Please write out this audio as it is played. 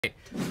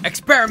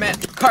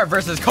Experiment car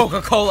versus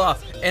Coca Cola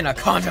in a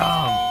condom.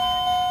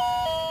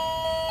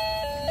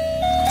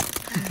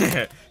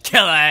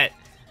 Kill it.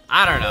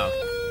 I don't know.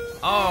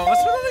 Oh,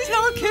 what's with all these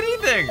Hello Kitty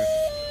things?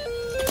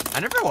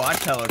 I never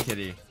watched Hello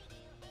Kitty.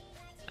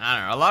 I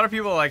don't know. A lot of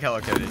people like Hello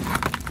Kitty.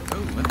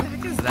 Oh, what the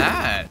heck is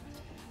that?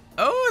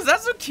 Oh, is that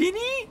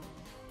zucchini?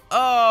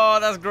 Oh,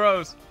 that's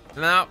gross.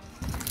 No.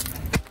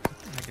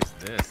 What the heck is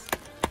this?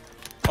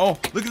 Oh,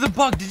 look at the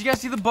bug. Did you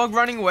guys see the bug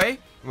running away?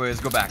 Wait,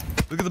 let's go back.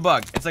 Look at the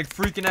bug. It's like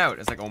freaking out.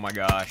 It's like, oh my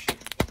gosh.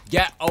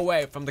 Get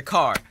away from the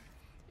car.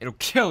 It'll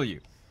kill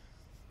you.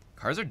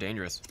 Cars are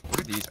dangerous.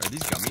 What are these? Are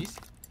these gummies?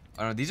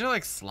 Oh no, these are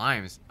like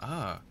slimes.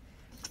 Oh.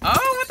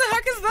 Oh, what the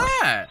heck is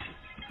that?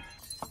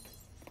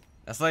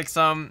 That's like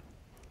some...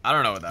 I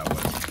don't know what that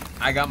was.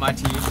 I got my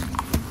tea.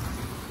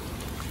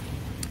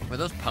 Were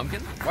those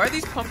pumpkins? Why are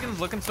these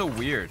pumpkins looking so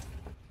weird?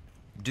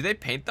 Do they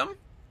paint them?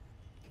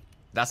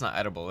 That's not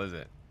edible, is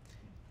it?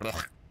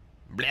 Blech.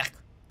 Blech.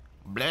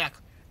 Blech.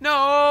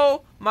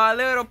 No, My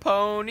Little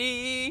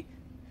Pony.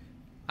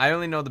 I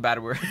only know the bad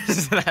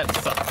words to that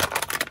song.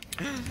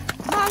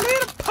 My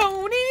little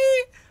pony,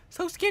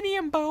 so skinny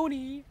and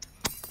bony.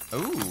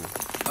 Ooh,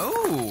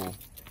 oh.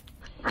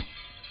 What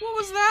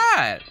was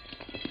that?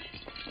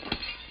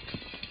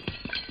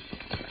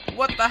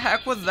 What the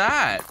heck was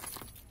that?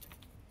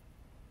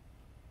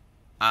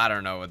 I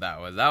don't know what that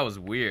was. That was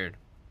weird.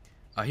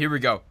 Oh, here we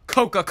go.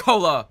 Coca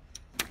Cola.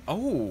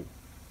 Oh.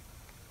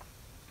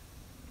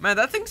 Man,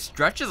 that thing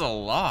stretches a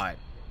lot.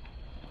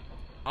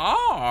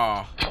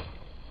 Oh.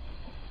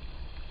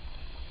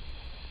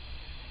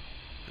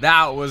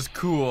 That was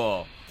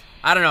cool.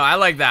 I don't know. I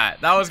like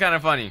that. That was kind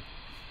of funny.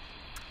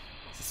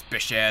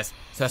 Suspicious.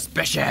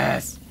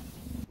 Suspicious.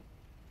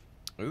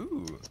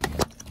 Ooh.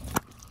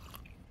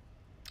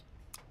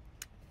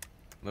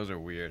 Those are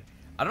weird.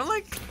 I don't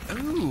like...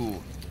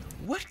 Ooh.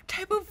 What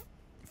type of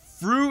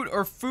fruit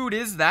or food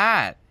is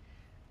that?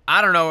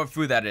 I don't know what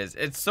food that is.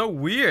 It's so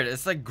weird.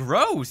 It's like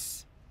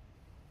gross.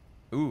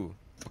 Ooh,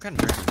 what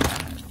kind of drink is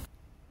that?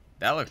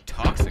 That looked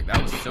toxic. That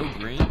was so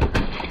green.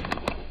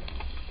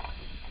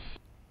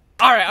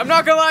 Alright, I'm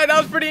not gonna lie, that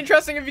was pretty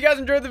interesting. If you guys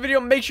enjoyed the video,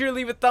 make sure to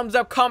leave a thumbs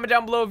up, comment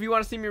down below if you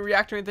want to see me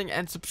react to anything,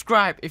 and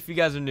subscribe if you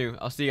guys are new.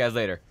 I'll see you guys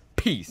later.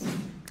 Peace.